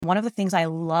One of the things I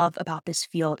love about this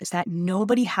field is that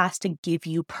nobody has to give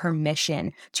you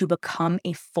permission to become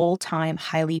a full-time,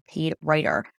 highly paid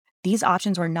writer. These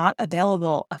options were not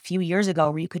available a few years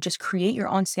ago where you could just create your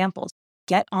own samples,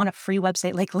 get on a free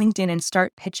website like LinkedIn and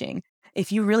start pitching. If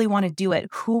you really want to do it,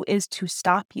 who is to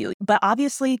stop you? But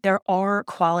obviously, there are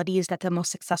qualities that the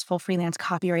most successful freelance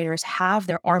copywriters have.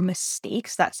 There are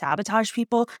mistakes that sabotage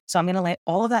people. So I'm going to lay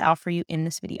all of that out for you in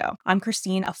this video. I'm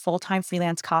Christine, a full-time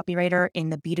freelance copywriter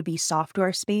in the B2B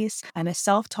software space. I'm a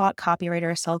self-taught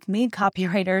copywriter, self-made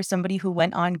copywriter, somebody who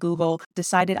went on Google,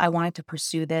 decided I wanted to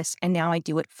pursue this, and now I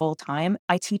do it full-time.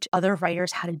 I teach other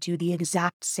writers how to do the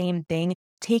exact same thing,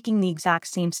 taking the exact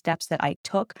same steps that I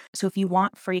took. So if you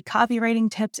want free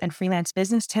copywriting tips and freelance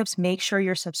business tips, make sure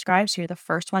you're subscribed so you're the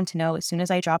first one to know as soon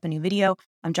as I drop a new video.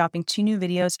 I'm dropping 2 new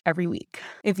videos every week.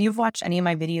 If you've watched any of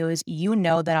my videos, you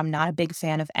know that I'm not a big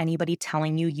fan of anybody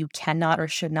telling you you cannot or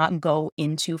should not go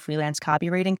into freelance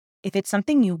copywriting. If it's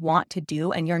something you want to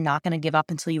do and you're not going to give up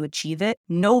until you achieve it,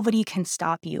 nobody can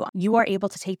stop you. You are able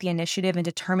to take the initiative and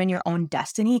determine your own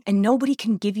destiny, and nobody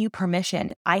can give you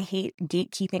permission. I hate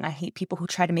gatekeeping. I hate people who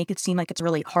try to make it seem like it's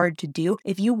really hard to do.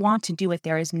 If you want to do it,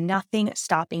 there is nothing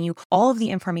stopping you. All of the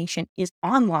information is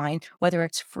online, whether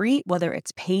it's free, whether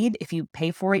it's paid. If you pay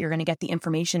for it, you're going to get the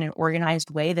information in an organized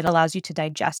way that allows you to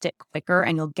digest it quicker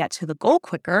and you'll get to the goal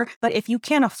quicker. But if you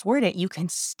can't afford it, you can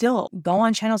still go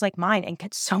on channels like mine and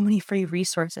get so many free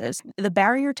resources. The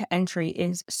barrier to entry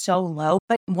is so low,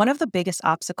 but one of the biggest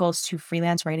obstacles to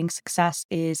freelance writing success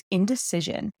is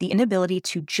indecision, the inability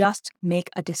to just make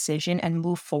a decision and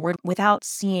move forward without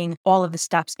seeing all of the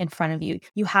steps in front of you.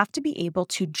 You have to be able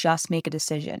to just make a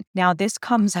decision. Now, this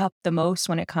comes up the most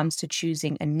when it comes to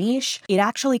choosing a niche. It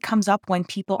actually comes up when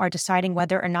people are deciding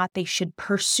whether or not they should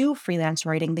pursue freelance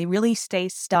writing. They really stay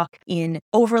stuck in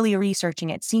overly researching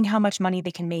it, seeing how much money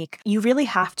they can make. You really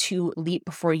have to leap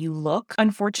before you look.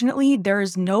 Unfortunately, there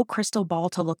is no crystal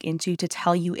ball to look into to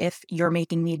tell you if you're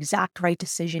making the exact right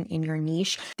decision in your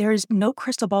niche. There is no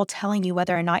crystal ball telling you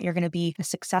whether or not you're going to be a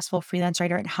successful freelance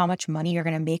writer and how much money you're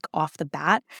going to make off the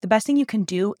bat. The best thing you can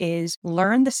do is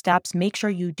learn the steps, make sure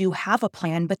you do have a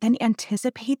plan, but then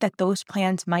anticipate that those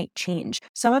plans might change.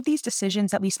 Some of these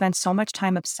decisions that we spend so much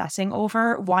time obsessing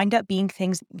over wind up being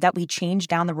things that we change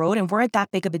down the road and weren't that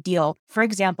big of a deal. For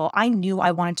example, I knew I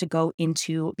wanted to go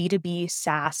into B2B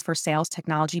SaaS for sales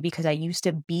technology because I used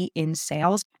to be in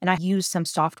sales and I used some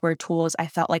software tools. I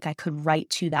felt like I could write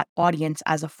to that audience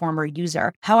as a former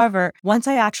user. However, once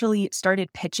I actually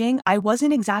started pitching, I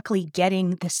wasn't exactly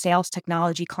getting the sales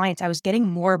technology clients. I was getting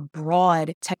more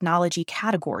broad technology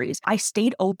categories. I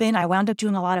stayed open. I wound up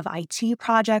doing a lot of IT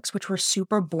projects, which were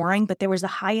super boring, but there was the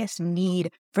highest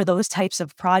need for those types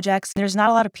of projects. There's not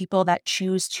a lot of people that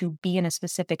choose to be in a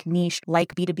specific niche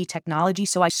like B2B technology.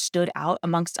 So I stood out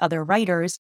amongst other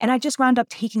writers. And I just wound up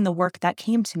taking the work that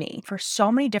came to me for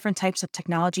so many different types of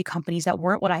technology companies that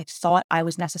weren't what I thought I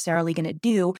was necessarily going to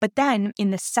do. But then in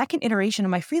the second iteration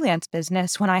of my freelance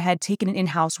business, when I had taken an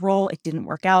in-house role, it didn't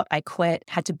work out. I quit,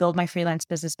 had to build my freelance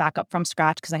business back up from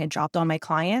scratch because I had dropped all my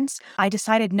clients. I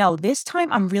decided, no, this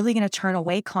time I'm really going to turn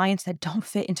away clients that don't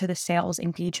fit into the sales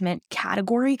engagement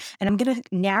category. And I'm going to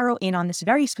narrow in on this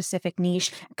very specific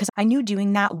niche because I knew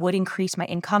doing that would increase my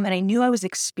income. And I knew I was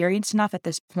experienced enough at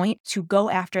this point to go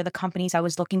after the companies I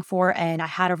was looking for, and I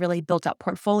had a really built up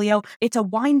portfolio. It's a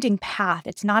winding path.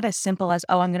 It's not as simple as,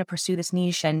 oh, I'm going to pursue this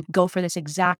niche and go for this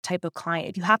exact type of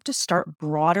client. You have to start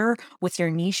broader with your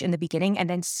niche in the beginning and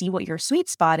then see what your sweet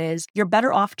spot is. You're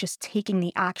better off just taking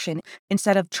the action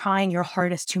instead of trying your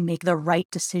hardest to make the right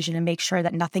decision and make sure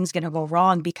that nothing's going to go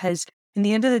wrong, because in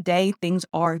the end of the day, things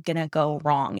are going to go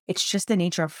wrong. It's just the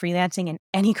nature of freelancing and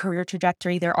any career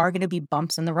trajectory. There are going to be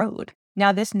bumps in the road.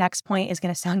 Now, this next point is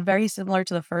going to sound very similar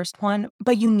to the first one,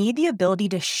 but you need the ability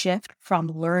to shift from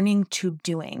learning to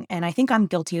doing. And I think I'm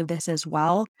guilty of this as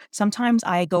well. Sometimes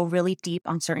I go really deep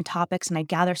on certain topics and I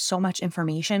gather so much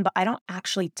information, but I don't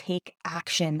actually take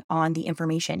action on the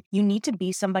information. You need to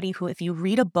be somebody who, if you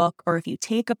read a book or if you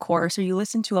take a course or you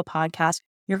listen to a podcast,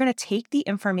 you're going to take the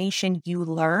information you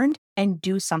learned and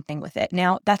do something with it.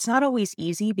 Now, that's not always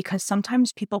easy because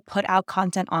sometimes people put out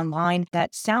content online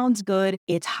that sounds good.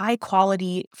 It's high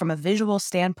quality from a visual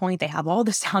standpoint. They have all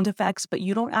the sound effects, but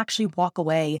you don't actually walk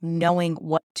away knowing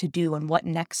what to do and what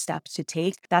next steps to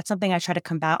take. That's something I try to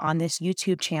combat on this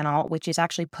YouTube channel, which is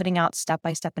actually putting out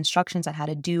step-by-step instructions on how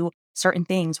to do certain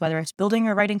things, whether it's building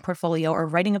a writing portfolio or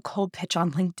writing a cold pitch on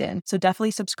LinkedIn. So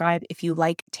definitely subscribe if you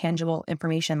like tangible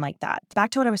information like that.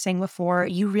 Back to what I was saying before,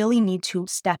 you really need to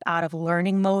step out of of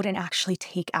learning mode and actually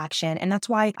take action. And that's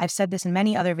why I've said this in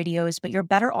many other videos, but you're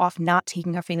better off not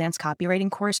taking a freelance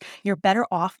copywriting course. You're better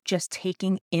off just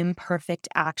taking imperfect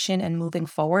action and moving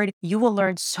forward. You will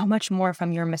learn so much more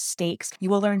from your mistakes. You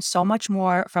will learn so much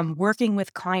more from working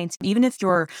with clients. Even if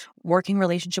your working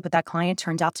relationship with that client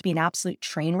turns out to be an absolute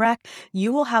train wreck,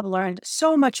 you will have learned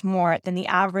so much more than the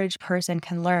average person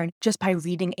can learn just by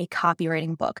reading a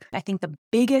copywriting book. I think the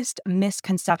biggest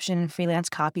misconception in freelance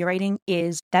copywriting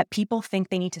is that people think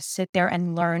they need to sit there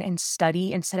and learn and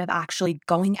study instead of actually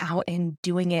going out and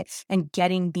doing it and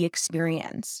getting the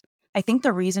experience. I think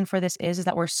the reason for this is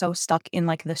that we're so stuck in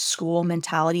like the school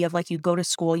mentality of like you go to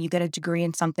school, you get a degree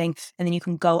in something, and then you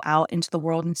can go out into the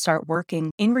world and start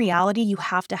working. In reality, you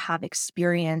have to have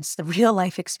experience, the real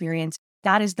life experience.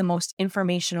 That is the most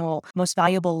informational, most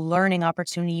valuable learning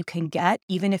opportunity you can get,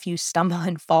 even if you stumble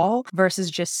and fall, versus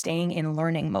just staying in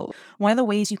learning mode. One of the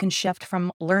ways you can shift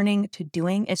from learning to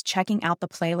doing is checking out the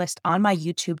playlist on my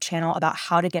YouTube channel about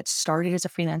how to get started as a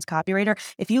freelance copywriter.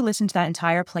 If you listen to that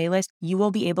entire playlist, you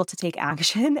will be able to take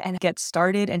action and get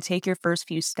started and take your first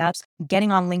few steps,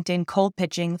 getting on LinkedIn, cold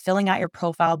pitching, filling out your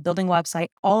profile, building a website,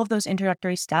 all of those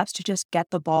introductory steps to just get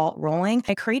the ball rolling.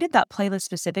 I created that playlist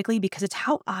specifically because it's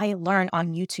how I learn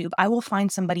on YouTube. I will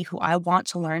find somebody who I want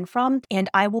to learn from, and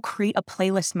I will create a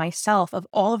playlist myself of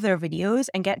all of their videos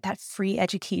and get that free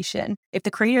education. If the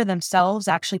creator themselves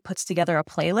actually puts together a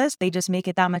playlist, they just make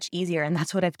it that much easier. And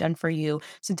that's what I've done for you.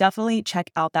 So definitely check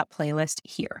out that playlist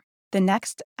here. The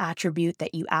next attribute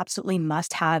that you absolutely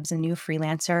must have as a new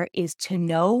freelancer is to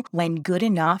know when good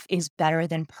enough is better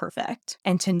than perfect,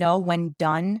 and to know when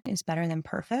done is better than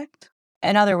perfect.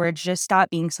 In other words, just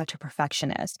stop being such a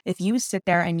perfectionist. If you sit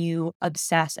there and you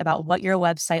obsess about what your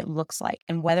website looks like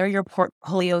and whether your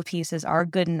portfolio pieces are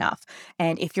good enough,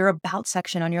 and if your about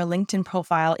section on your LinkedIn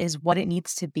profile is what it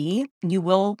needs to be, you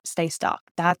will stay stuck.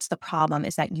 That's the problem,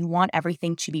 is that you want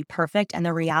everything to be perfect. And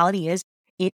the reality is,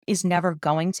 it is never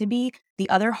going to be. The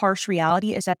other harsh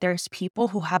reality is that there's people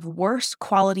who have worse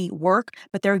quality work,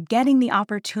 but they're getting the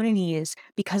opportunities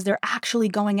because they're actually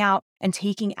going out and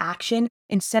taking action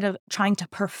instead of trying to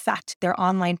perfect their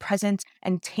online presence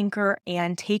and tinker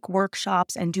and take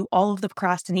workshops and do all of the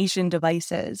procrastination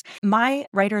devices. My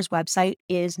writer's website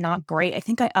is not great. I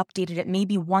think I updated it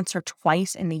maybe once or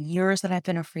twice in the years that I've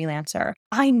been a freelancer.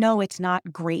 I know it's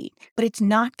not great, but it's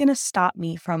not going to stop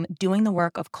me from doing the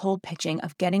work of cold pitching,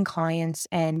 of getting clients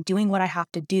and doing what I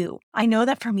have to do. I know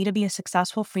that for me to be a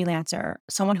successful freelancer,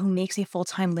 someone who makes a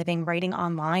full-time living writing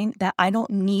online, that I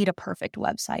don't need a perfect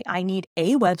website. I need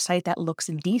a website that looks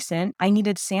decent. I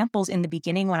needed samples in the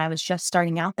beginning when I was just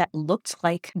starting out that looked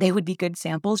like they would be good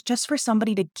samples, just for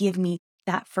somebody to give me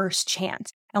that first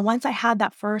chance. And once I had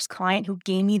that first client who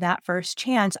gave me that first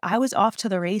chance, I was off to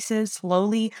the races.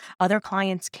 Slowly, other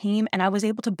clients came and I was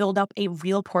able to build up a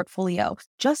real portfolio.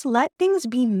 Just let things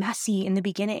be messy in the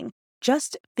beginning.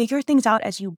 Just figure things out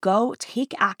as you go,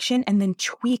 take action, and then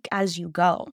tweak as you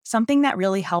go. Something that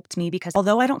really helped me, because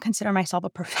although I don't consider myself a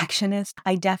perfectionist,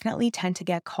 I definitely tend to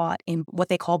get caught in what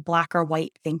they call black or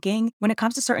white thinking. When it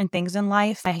comes to certain things in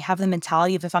life, I have the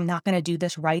mentality of, if I'm not going to do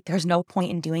this right, there's no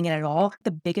point in doing it at all. The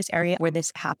biggest area where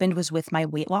this happened was with my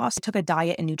weight loss. I took a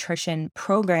diet and nutrition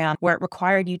program where it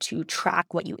required you to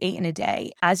track what you ate in a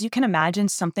day. As you can imagine,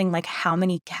 something like how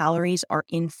many calories are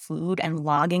in food and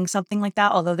logging something like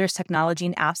that, although there's technology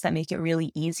and apps that make it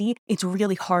really easy, it's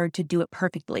really hard to do it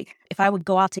perfectly. If I would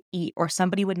go out to eat, or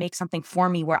somebody would make something for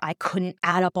me where I couldn't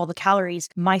add up all the calories,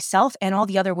 myself and all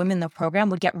the other women in the program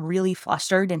would get really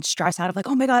flustered and stressed out of like,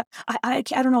 oh my God, I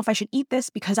don't know if I should eat this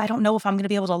because I don't know if I'm going to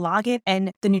be able to log it.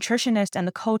 And the nutritionist and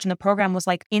the coach in the program was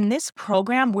like, in this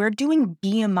program, we're doing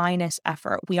B-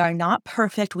 effort. We are not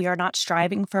perfect. We are not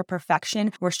striving for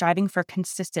perfection. We're striving for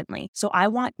consistently. So I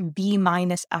want B-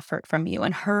 effort from you.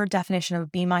 And her definition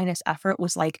of B- effort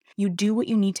was like, you do what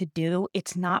you need to do.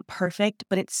 It's not perfect,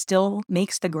 but it still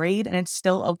makes the grade and it's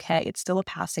still okay. It's still a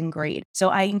passing grade. So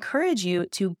I encourage you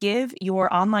to give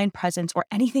your online presence or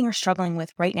anything you're struggling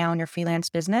with right now in your freelance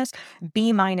business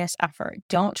B- effort.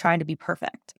 Don't try to be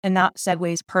perfect. And that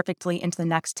segues perfectly into the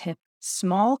next tip.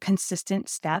 Small, consistent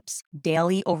steps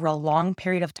daily over a long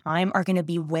period of time are going to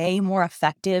be way more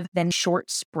effective than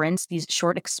short sprints, these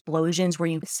short explosions where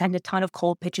you send a ton of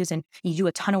cold pitches and you do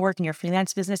a ton of work in your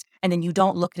freelance business and then you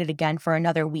don't look at it again for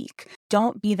another week.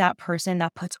 Don't be that person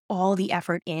that puts all the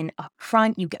effort in up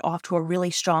front. You get off to a really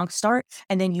strong start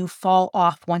and then you fall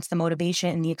off once the motivation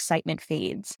and the excitement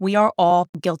fades. We are all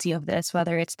guilty of this,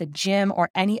 whether it's the gym or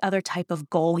any other type of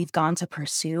goal we've gone to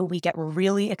pursue. We get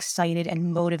really excited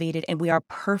and motivated and we are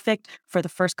perfect for the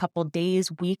first couple days,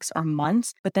 weeks, or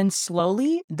months. But then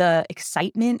slowly the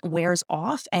excitement wears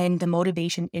off and the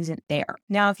motivation isn't there.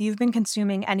 Now, if you've been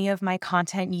consuming any of my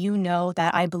content, you know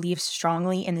that I believe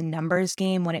strongly in the numbers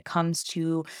game when it comes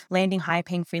to landing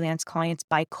high-paying freelance clients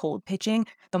by cold pitching.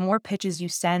 The more pitches you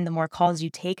send, the more calls you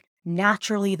take,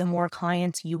 naturally, the more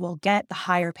clients you will get, the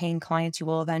higher paying clients you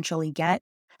will eventually get.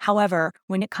 However,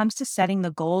 when it comes to setting the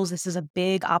goals, this is a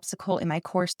big obstacle in my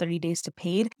course, 30 Days to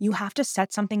Paid. You have to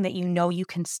set something that you know you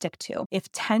can stick to.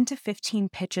 If 10 to 15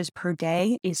 pitches per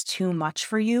day is too much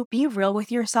for you, be real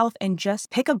with yourself and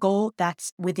just pick a goal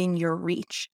that's within your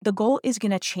reach. The goal is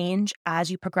going to change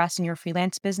as you progress in your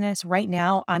freelance business. Right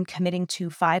now, I'm committing to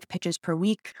 5 pitches per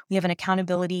week. We have an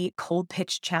accountability cold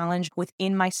pitch challenge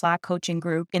within my Slack coaching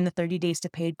group in the 30 Days to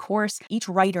Paid course. Each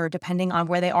writer, depending on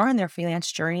where they are in their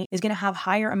freelance journey, is going to have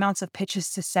higher amounts of pitches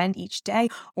to send each day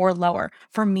or lower.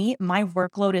 For me, my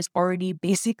workload is already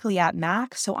basically at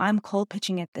max, so I'm cold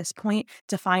pitching at this point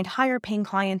to find higher paying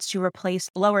clients to replace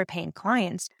lower paying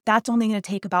clients. That's only going to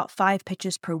take about 5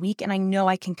 pitches per week, and I know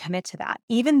I can commit to that.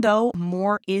 Even though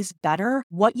more is better,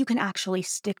 what you can actually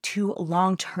stick to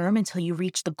long term until you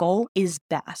reach the goal is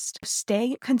best.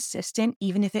 Stay consistent,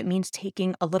 even if it means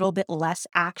taking a little bit less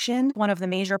action. One of the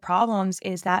major problems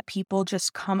is that people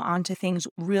just come onto things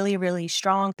really, really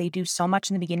strong. They do so much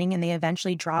in the beginning and they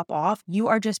eventually drop off. You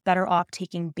are just better off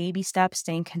taking baby steps,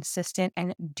 staying consistent,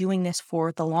 and doing this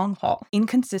for the long haul.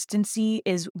 Inconsistency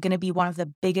is going to be one of the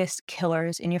biggest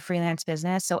killers in your freelance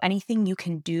business. So anything you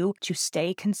can do to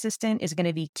stay consistent is going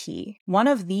to be key. One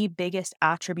of the biggest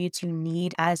attributes you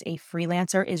need as a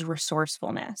freelancer is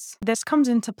resourcefulness. This comes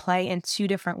into play in 2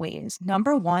 different ways.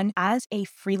 Number one, as a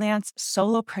freelance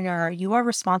solopreneur, you are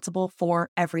responsible for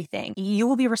everything. You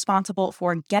will be responsible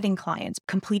for getting clients,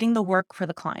 completing the work for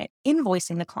the client,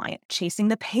 invoicing the client, chasing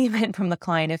the payment from the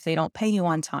client if they don't pay you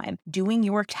on time, doing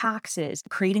your taxes,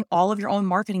 creating all of your own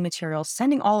marketing materials,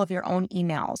 sending all of your own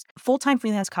emails. Full-time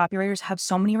freelance copywriters have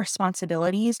so many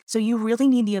responsibilities, so you really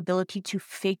need the ability to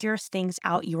figure things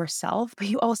out yourself, but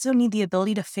you also need the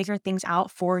ability to figure things out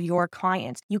for your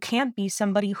clients. You can't be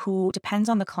somebody who depends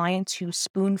on the client to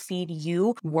spoon feed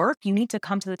you work. You need to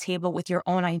come to the table with your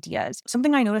own ideas.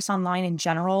 Something I noticed online in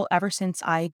general, ever since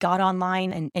I got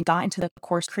online and got into the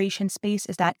course creation space,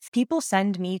 is that people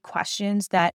send me questions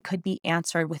that could be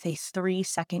answered with a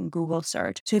 3-second Google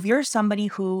search. So if you're somebody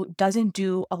who doesn't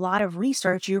do a lot of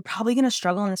research, you're probably going to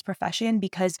struggle in this profession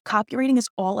because copywriting is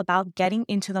all about getting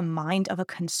into the mind of a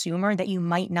consumer that you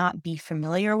might not be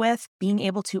familiar with, being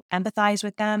able to empathize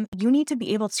with them. You need to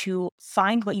be able to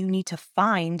find what you need to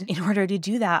find in order to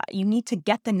do that. You need to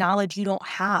get the knowledge you don't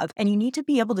have, and you need to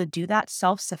be able to do that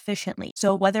self-sufficiently.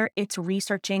 So whether it's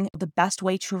researching the best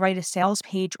way to write a sales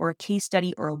page or a case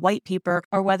study or a white paper,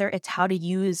 or whether it's how to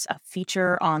use a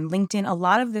feature on LinkedIn, a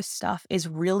lot of this stuff is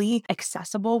really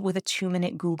accessible with a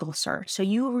 2-minute Google search. So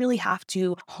you really have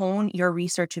to hone your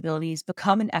research abilities,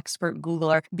 become an expert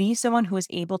Googler, be someone who is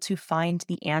able to find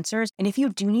the answers. And if you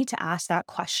do need to ask that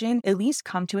question, at least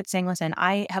come to it saying, listen,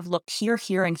 I have looked here,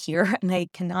 here, and here, and I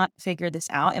cannot figure this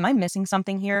out. Am I missing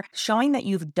something here? Showing that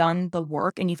you've done the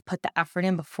work and you've put the effort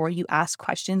in before you ask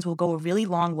questions will go a really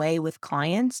long way with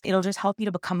clients. It'll just help you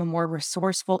to become a more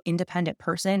resourceful, independent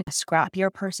person, a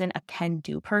scrappier person, a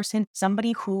can-do person,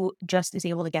 somebody who just is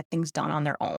able to get things done on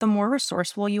their own. The more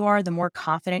resourceful you are, the more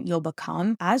confident you'll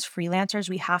become. As freelancers,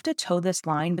 we have to toe this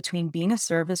line between being a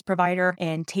service provider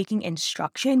and taking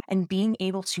instruction and being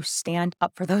able to stand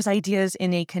up for those ideas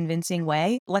in a convincing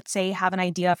way. Let's say you have an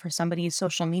idea for somebody's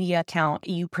social media account,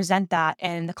 you present that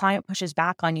and the client pushes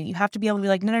back on you. You have to be able to be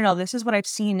like, no, this is what I've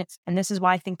seen and this is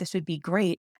why I think this would be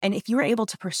great. And if you are able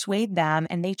to persuade them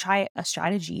and they try a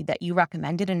strategy that you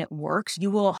recommended and it works,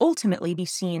 you will ultimately be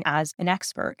seen as an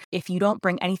expert. If you don't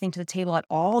bring anything to the table at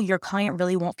all, your client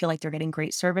really won't feel like they're getting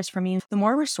great service from you. The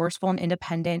more resourceful and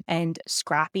independent and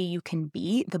scrappy you can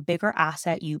be, the bigger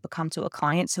asset you become to a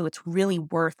client. So it's really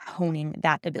worth honing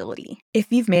that ability.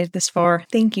 If you've made it this far,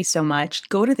 thank you so much.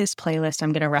 Go to this playlist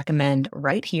I'm going to recommend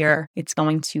right here. It's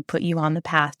going to put you on the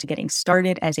path to getting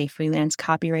started as a freelance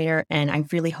copywriter. And I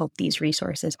really hope these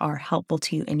resources are helpful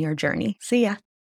to you in your journey. See ya.